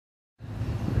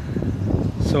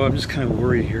So I'm just kind of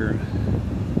worried here.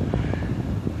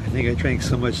 I think I drank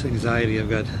so much anxiety. I've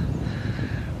got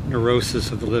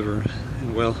neurosis of the liver,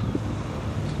 and well,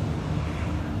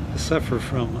 I suffer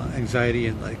from anxiety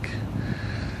and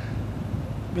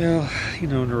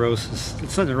neurosis.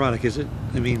 It's not neurotic, is it?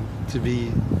 I mean, to be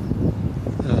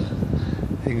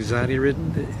anxiety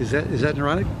ridden, is that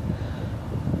neurotic?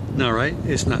 No, right?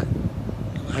 It's not.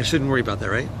 I shouldn't worry about that,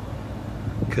 right?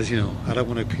 Because I don't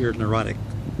want to appear neurotic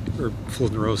or full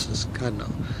of neurosis. God no.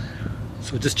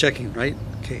 So just checking, right?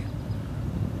 Okay.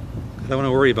 I don't want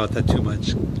to worry about that too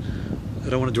much. I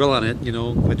don't want to dwell on it.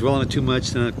 If I dwell on it too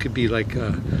much, then it could be I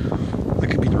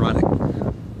could be neurotic,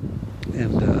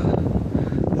 and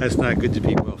that's not good to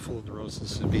be full of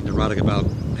neurosis and be neurotic about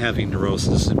having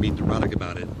neurosis and being neurotic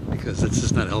about it, because that's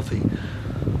just not healthy,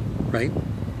 right?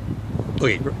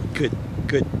 Okay,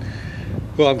 good.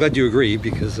 Well, I'm glad you agree,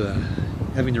 because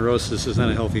having neurosis is not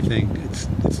a healthy thing. It's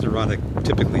neurotic,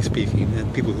 typically speaking,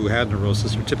 and people who have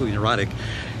neurosis are typically neurotic,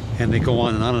 and they go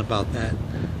on and on about that,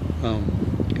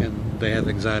 and they have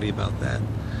anxiety about that.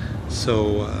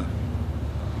 So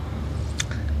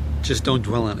just don't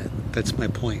dwell on it. That's my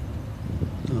point.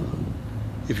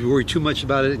 If you worry too much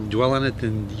about it and dwell on it,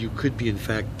 then you could be, in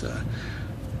fact,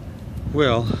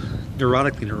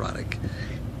 neurotically neurotic.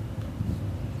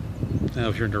 Now,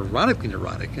 if you're neurotically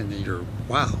neurotic, and then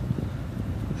wow,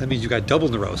 that means you got double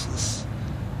neurosis.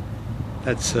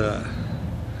 That's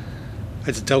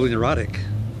doubly neurotic.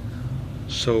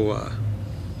 So,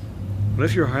 what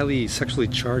if you're a highly sexually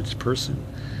charged person?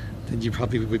 Then you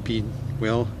probably would be,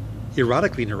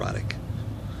 erotically neurotic.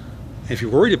 And if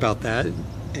you're worried about that,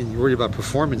 and you're worried about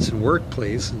performance in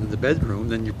workplace and in the bedroom,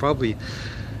 then you're probably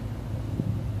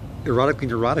erotically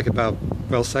neurotic about,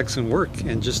 sex and work,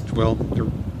 and just,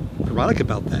 you're neurotic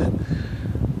about that.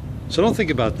 So don't think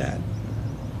about that.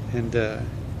 And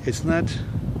it's not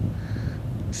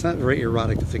very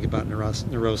erotic to think about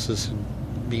neurosis and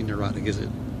being neurotic, is it?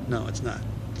 No, it's not.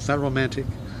 It's not romantic,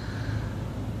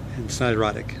 and it's not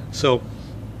erotic. So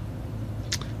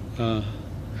I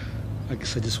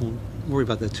guess I just won't worry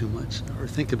about that too much, or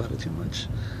think about it too much,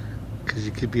 because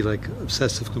you could be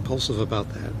obsessive compulsive about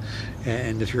that.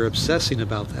 And if you're obsessing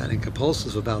about that and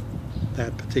compulsive about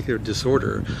that particular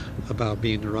disorder, about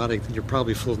being neurotic, then you're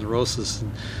probably full of neurosis,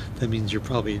 and that means you're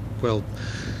probably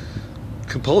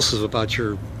compulsive about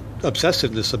your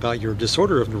obsessiveness about your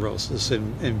disorder of neurosis,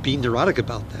 and being neurotic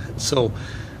about that. So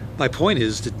my point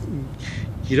is that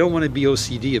you don't want to be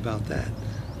OCD about that.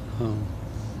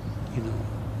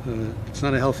 It's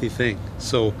not a healthy thing.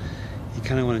 So you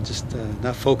kind of want to just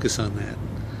not focus on that,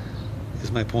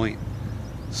 is my point.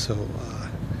 So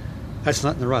that's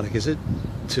not neurotic, is it?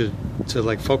 To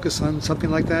focus on something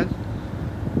like that?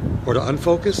 Or to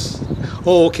unfocus?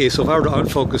 Oh, okay, so if I were to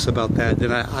unfocus about that,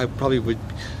 then I probably would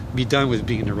be done with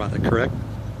being neurotic, correct?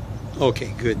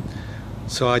 Okay, good.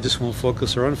 So I just won't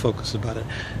focus or unfocus about it.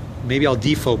 Maybe I'll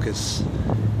defocus.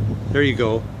 There you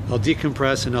go. I'll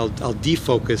decompress, and I'll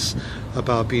defocus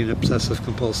about being obsessive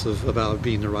compulsive about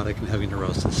being neurotic and having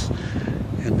neurosis.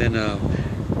 And then,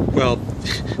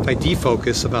 if I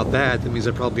defocus about that, that means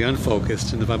I'm probably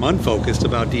unfocused. And if I'm unfocused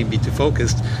about being too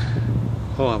focused,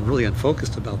 I'm really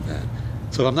unfocused about that.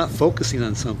 So if I'm not focusing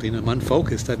on something, I'm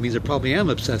unfocused, that means I probably am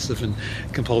obsessive and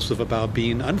compulsive about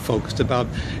being unfocused, about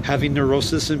having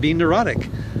neurosis and being neurotic.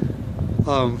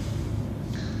 Wow.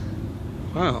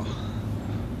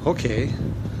 Okay.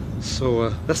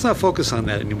 So let's not focus on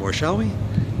that anymore, shall we?